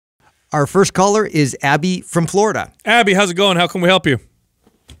Our first caller is Abby from Florida. Abby, how's it going? How can we help you?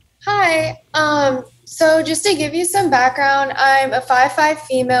 Hi. So just to give you some background, I'm a 5'5"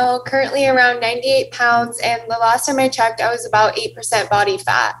 female, currently around 98 pounds, and the last time I checked, I was about 8% body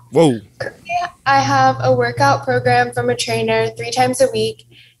fat. Whoa. Currently, I have a workout program from a trainer 3 times a week,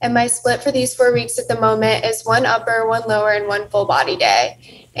 and my split for these 4 weeks at the moment is 1 upper, 1 lower, and 1 full body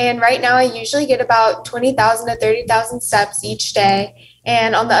day. And right now, I usually get about 20,000 to 30,000 steps each day.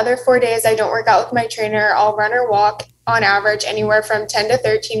 And on the other 4 days I don't work out with my trainer, I'll run or walk on average anywhere from 10 to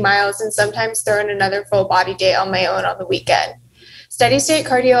 13 miles and sometimes throw in another full body day on my own on the weekend. Steady state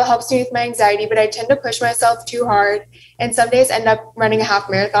cardio helps me with my anxiety, but I tend to push myself too hard and some days end up running a half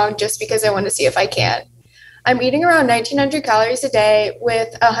marathon just because I want to see if I can. I'm eating around 1,900 calories a day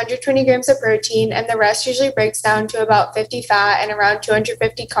with 120 grams of protein, and the rest usually breaks down to about 50 fat and around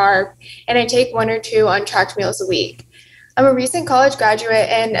 250 carb, and I take 1 or 2 untracked meals a week. I'm a recent college graduate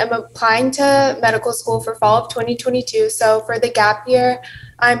and I'm applying to medical school for fall of 2022. So for the gap year,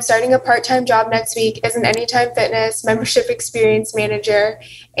 I'm starting a part-time job next week as an Anytime Fitness membership experience manager.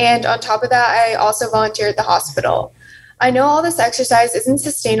 And on top of that, I also volunteer at the hospital. I know all this exercise isn't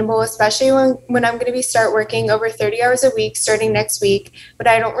sustainable, especially when I'm going to be start working over 30 hours a week starting next week, but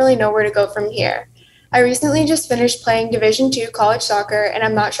I don't really know where to go from here. I recently just finished playing Division II college soccer, and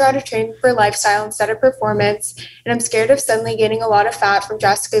I'm not sure how to train for lifestyle instead of performance, and I'm scared of suddenly gaining a lot of fat from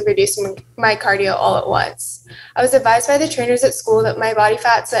drastically reducing my cardio all at once. I was advised by the trainers at school that my body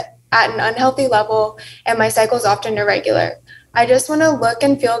fat's at an unhealthy level and my cycle's often irregular. I just want to look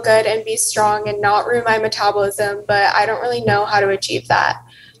and feel good and be strong and not ruin my metabolism, but I don't really know how to achieve that.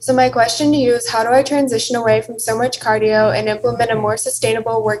 So my question to you is, how do I transition away from so much cardio and implement a more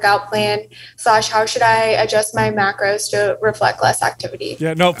sustainable workout plan / how should I adjust my macros to reflect less activity?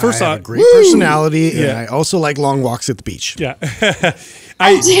 Yeah, no, first I off, have a great personality, and I also like long walks at the beach. Yeah.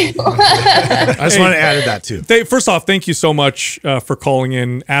 I do. I just want to add that too. First off, thank you so much for calling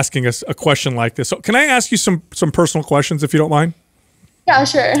in, asking us a question like this. So can I ask you some personal questions if you don't mind? Yeah,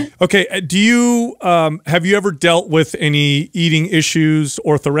 sure. Okay. Do you have you ever dealt with any eating issues,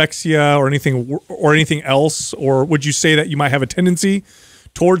 orthorexia, or anything else, or would you say that you might have a tendency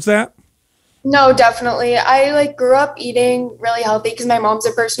towards that? No, definitely. I grew up eating really healthy because my mom's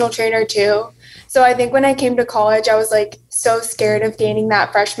a personal trainer too. So I think when I came to college, I was so scared of gaining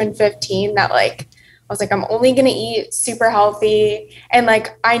that freshman 15 that I was I'm only going to eat super healthy. And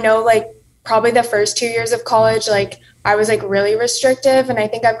I know probably the first 2 years of college, I was really restrictive, and I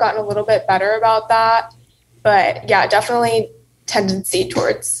think I've gotten a little bit better about that. But yeah, definitely tendency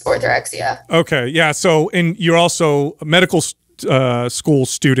towards orthorexia. Okay. Yeah. So, and you're also a medical school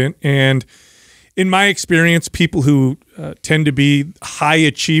student, and in my experience, people who tend to be high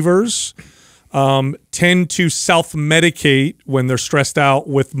achievers tend to self-medicate when they're stressed out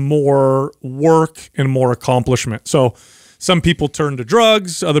with more work and more accomplishment. So some people turn to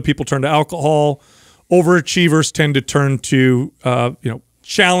drugs, other people turn to alcohol. Overachievers tend to turn to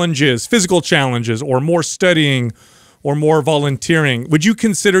challenges, physical challenges, or more studying or more volunteering. Would you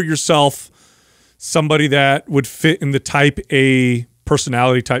consider yourself somebody that would fit in the type A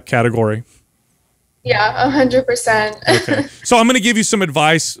personality type category? Yeah, 100%. Okay. So I'm going to give you some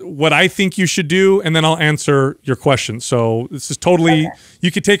advice, what I think you should do, and then I'll answer your question. So this is totally,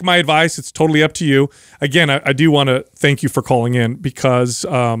 you could take my advice. It's totally up to you. Again, I do want to thank you for calling in because,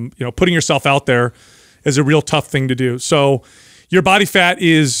 putting yourself out there is a real tough thing to do. So your body fat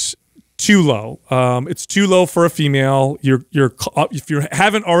is too low. It's too low for a female. If you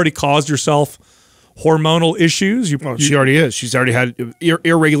haven't already caused yourself hormonal issues, she already is. She's already had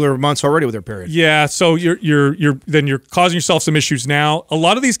irregular months already with her period. Yeah, so you're causing yourself some issues now. A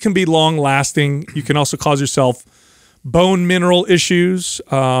lot of these can be long lasting. You can also cause yourself bone mineral issues.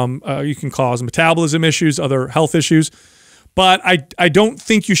 You can cause metabolism issues, other health issues. But I don't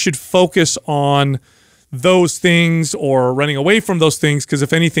think you should focus on those things or running away from those things, because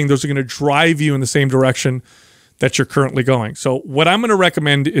if anything, those are going to drive you in the same direction that you're currently going. So what I'm going to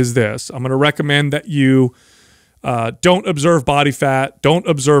recommend is this. I'm going to recommend that you don't observe body fat, don't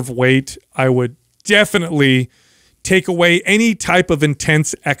observe weight. I would definitely take away any type of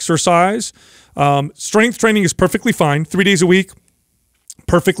intense exercise. Strength training is perfectly fine. 3 days a week,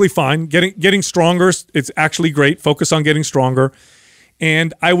 perfectly fine. Getting stronger, it's actually great. Focus on getting stronger.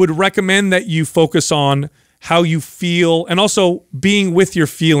 And I would recommend that you focus on how you feel and also being with your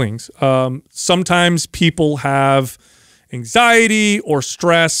feelings. Sometimes people have anxiety or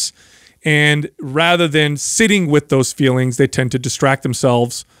stress, and rather than sitting with those feelings, they tend to distract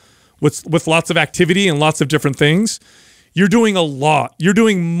themselves with lots of activity and lots of different things. You're doing a lot. You're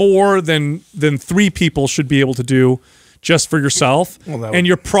doing more than 3 people should be able to do just for yourself. And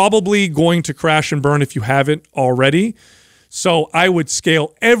you're probably going to crash and burn if you haven't already. So I would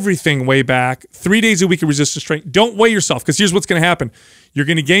scale everything way back. 3 days a week of resistance training. Don't weigh yourself, because here's what's going to happen. You're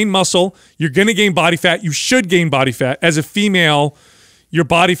going to gain muscle. You're going to gain body fat. You should gain body fat. As a female, your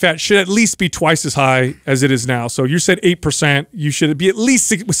body fat should at least be twice as high as it is now. So you said 8%. You should be at least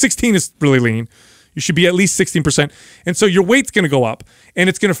 16 is really lean. You should be at least 16%. And so your weight's going to go up, and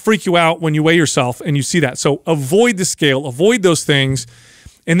it's going to freak you out when you weigh yourself and you see that. So avoid the scale, avoid those things.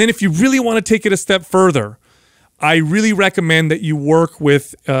 And then if you really want to take it a step further, I really recommend that you work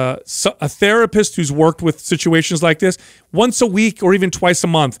with a therapist who's worked with situations like this once a week or even twice a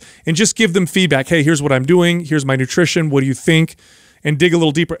month, and just give them feedback. Hey, here's what I'm doing. Here's my nutrition. What do you think? And dig a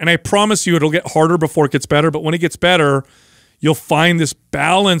little deeper. And I promise you it'll get harder before it gets better. But when it gets better, you'll find this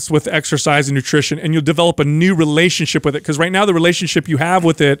balance with exercise and nutrition, and you'll develop a new relationship with it. Because right now the relationship you have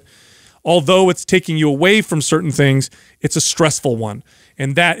with it, although it's taking you away from certain things, it's a stressful one.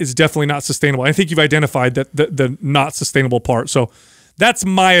 And that is definitely not sustainable. I think you've identified that the not sustainable part. So that's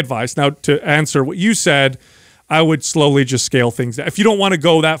my advice. Now, to answer what you said, I would slowly just scale things down. If you don't want to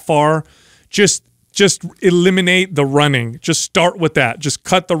go that far, just eliminate the running. Just start with that. Just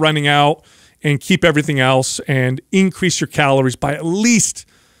cut the running out and keep everything else, and increase your calories by at least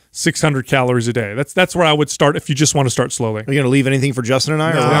 600 calories a day. That's where I would start if you just want to start slowly. Are you going to leave anything for Justin and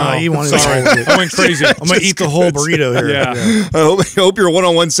I? No, you want I went crazy. I'm going to eat the whole burrito here. Yeah. I hope your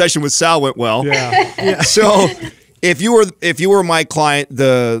one-on-one session with Sal went well. Yeah. So if you were my client,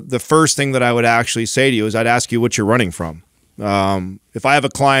 the first thing that I would actually say to you is I'd ask you what you're running from. If I have a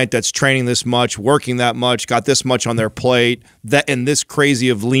client that's training this much, working that much, got this much on their plate, that in this crazy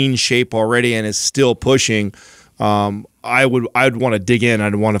of lean shape already, and is still pushing, I'd want to dig in.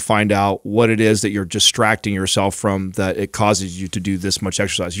 I'd want to find out what it is that you're distracting yourself from, that it causes you to do this much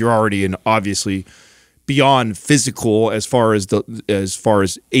exercise. You're already in, obviously, beyond physical as far as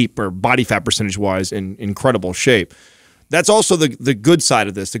ape or body fat percentage wise, in incredible shape. That's also the good side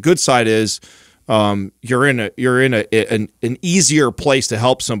of this. The good side is you're in an easier place to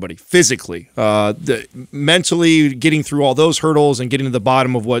help somebody physically, mentally getting through all those hurdles and getting to the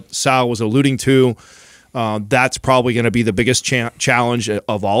bottom of what Sal was alluding to. That's probably going to be the biggest challenge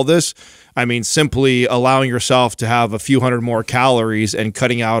of all this. I mean, simply allowing yourself to have a few hundred more calories and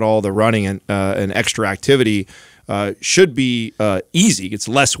cutting out all the running and extra activity should be easy. It's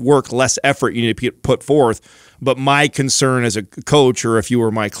less work, less effort you need to put forth. But my concern as a coach, or if you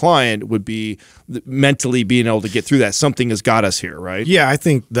were my client, would be mentally being able to get through that. Something has got us here, right? Yeah, I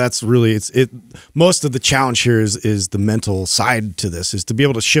think that's really most of the challenge here is the mental side to this, is to be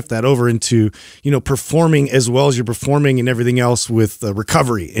able to shift that over into, performing as well as you're performing and everything else with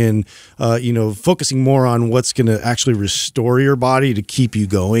recovery, and focusing more on what's going to actually restore your body to keep you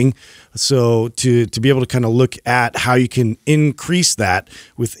going. So to be able to kind of look at how you can increase that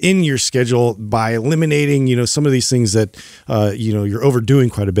within your schedule by eliminating, some of these things that, you're overdoing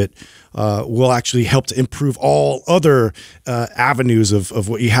quite a bit, will actually help to improve all other avenues of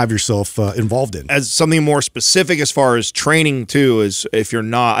what you have yourself involved in. As something more specific as far as training too, is if you're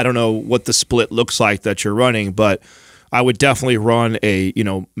not, I don't know what the split looks like that you're running, but I would definitely run a,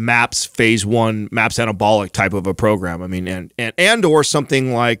 MAPS phase 1, MAPS Anabolic type of a program. I mean, and or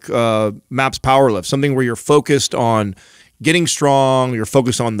something like MAPS Powerlift, something where you're focused on getting strong, you're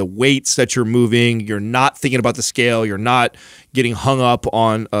focused on the weights that you're moving, you're not thinking about the scale, you're not getting hung up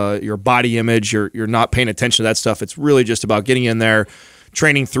on your body image, you're not paying attention to that stuff. It's really just about getting in there,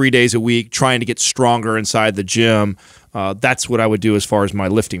 training 3 days a week, trying to get stronger inside the gym. That's what I would do as far as my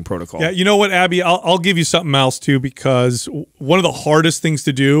lifting protocol. Yeah, you know what, Abby? I'll give you something else too, because one of the hardest things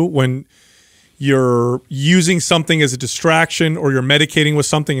to do when you're using something as a distraction, or you're medicating with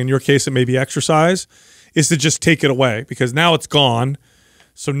something, in your case it may be exercise, is to just take it away, because now it's gone.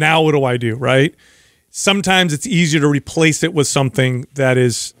 So now what do I do, right? Sometimes it's easier to replace it with something that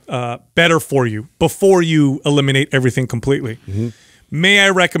is better for you before you eliminate everything completely. Mm-hmm. May I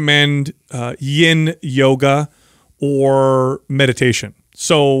recommend yin yoga or meditation?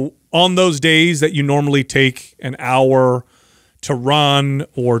 So on those days that you normally take an hour to run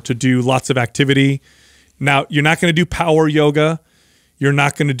or to do lots of activity, now you're not going to do power yoga. You're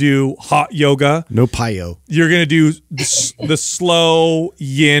not going to do hot yoga. No pyo. You're going to do the slow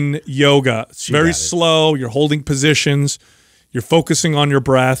yin yoga. It's very slow. You're holding positions. You're focusing on your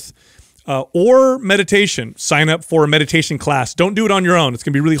breath. Or meditation. Sign up for a meditation class. Don't do it on your own. It's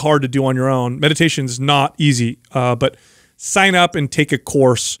going to be really hard to do on your own. Meditation is not easy, but sign up and take a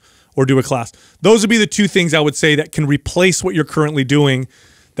course or do a class. Those would be the two things I would say that can replace what you're currently doing.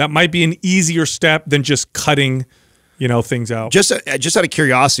 That might be an easier step than just cutting things out. Just out of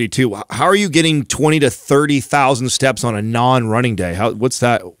curiosity too, how are you getting 20 to 30,000 steps on a non-running day? What's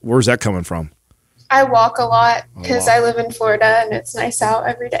that? Where's that coming from? I walk a lot because I live in Florida and it's nice out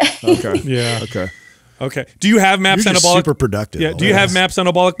every day. Okay. Yeah. Okay. Do you have MAPS You're just Anabolic? super productive. Yeah. Do you have MAPS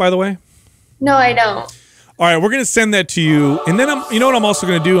Anabolic, by the way? No, I don't. All right, we're going to send that to you. And then you know what I'm also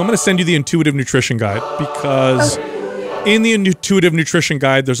going to do? I'm going to send you the Intuitive Nutrition Guide, because in the Intuitive Nutrition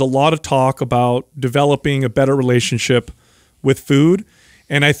Guide, there's a lot of talk about developing a better relationship with food.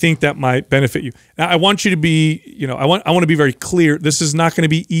 And I think that might benefit you. Now, I want you to be, I want to be very clear. This is not going to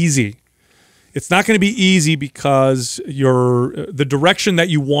be easy. It's not going to be easy because the direction that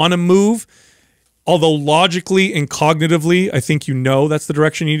you want to move, although logically and cognitively, I think that's the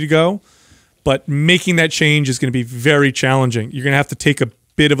direction you need to go. But making that change is going to be very challenging. You're going to have to take a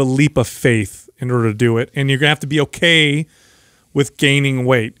bit of a leap of faith in order to do it. And you're going to have to be okay with gaining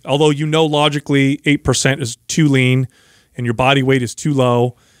weight. Although logically 8% is too lean and your body weight is too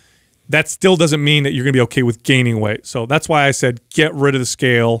low, that still doesn't mean that you're going to be okay with gaining weight. So that's why I said get rid of the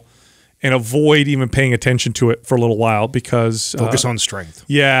scale and avoid even paying attention to it for a little while, because focus on strength.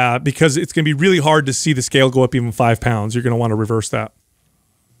 Yeah, because it's going to be really hard to see the scale go up even 5 pounds. You're going to want to reverse that.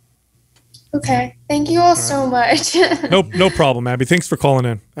 Okay. Thank you all so much. No problem, Abby. Thanks for calling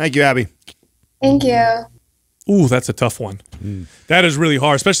in. Thank you, Abby. Thank you. Ooh, that's a tough one. That is really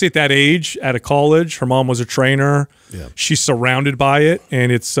hard, especially at that age, at a college. Her mom was a trainer. Yeah. She's surrounded by it,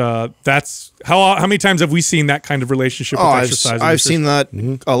 and it's that's how many times have we seen that kind of relationship with exercise? I've seen that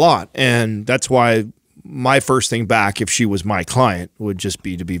a lot, and that's why my first thing back, if she was my client, would just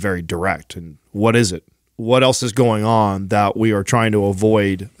be to be very direct. And what is it? What else is going on that we are trying to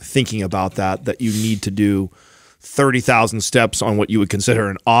avoid thinking about that you need to do 30,000 steps on what you would consider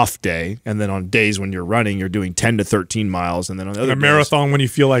an off day, and then on days when you're running, you're doing 10 to 13 miles, and then on the other days, marathon when you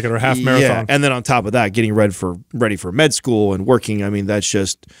feel like it, or half marathon. Yeah, and then on top of that, getting ready for med school and working. I mean, that's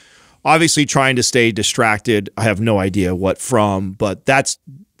just obviously trying to stay distracted. I have no idea what from, but that's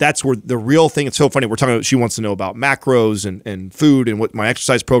where the real thing. It's so funny. We're talking about, she wants to know about macros and food and what my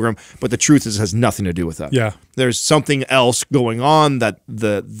exercise program, but the truth is it has nothing to do with that. Yeah. There's something else going on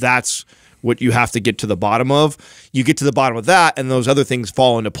that's what you have to get to the bottom of. You get to the bottom of that, and those other things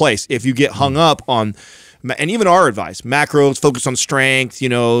fall into place. If you get hung up on, and even our advice, macros, focus on strength,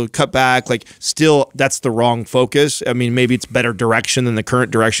 cut back, still that's the wrong focus. I mean, maybe it's better direction than the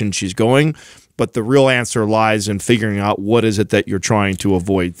current direction she's going, but the real answer lies in figuring out what is it that you're trying to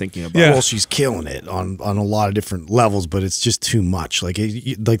avoid thinking about. Yeah. Well, she's killing it on a lot of different levels, but it's just too much. Like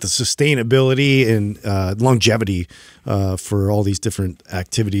the sustainability and longevity for all these different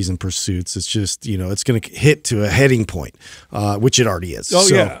activities and pursuits. It's just, it's going to hit to a heading point, which it already is. Oh,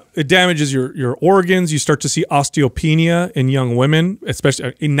 yeah. It damages your organs. You start to see osteopenia in young women,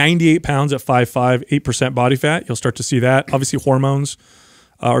 especially 98 pounds at 5'5", 8% body fat. You'll start to see that. Obviously, hormones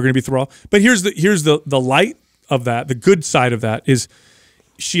are going to be thrown off. But here's the light of that. The good side of that is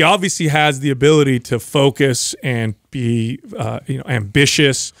she obviously has the ability to focus and be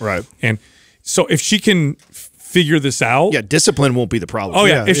ambitious. Right. And so if she can figure this out. Yeah, discipline won't be the problem. Oh,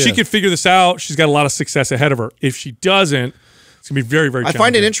 yeah. If she could figure this out, she's got a lot of success ahead of her. If she doesn't, it's going to be very, very challenging. I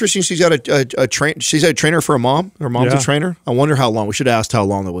find it interesting. She's got she's a trainer for a mom. Her mom's a trainer. I wonder how long. We should have asked how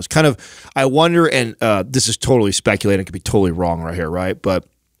long that was. I wonder, and this is totally speculating. It could be totally wrong right here, right? But,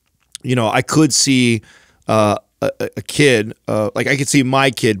 I could see a kid, I could see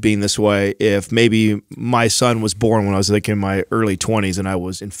my kid being this way if maybe my son was born when I was in my early 20s and I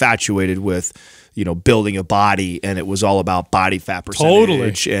was infatuated with, building a body, and it was all about body fat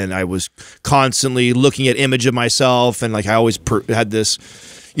percentage. Totally. And I was constantly looking at image of myself, and I always had this,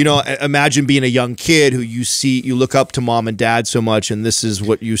 imagine being a young kid who you look up to mom and dad so much, and this is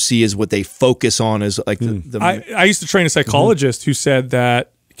what you see is what they focus on is I used to train a psychologist who said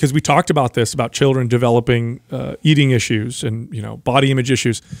that, because we talked about this, about children developing eating issues and body image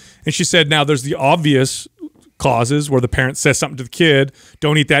issues, and she said, now there's the obvious causes where the parent says something to the kid,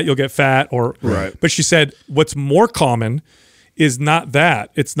 don't eat that, you'll get fat, but she said what's more common is not that.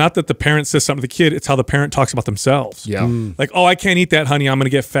 It's not that the parent says something to the kid, it's how the parent talks about themselves. Yeah. Like, oh, I can't eat that, honey, I'm going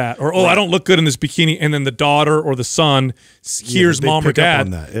to get fat. Or, oh, I don't look good in this bikini. And then the daughter or the son hears mom or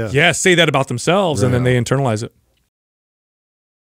dad say that about themselves, and then they internalize it.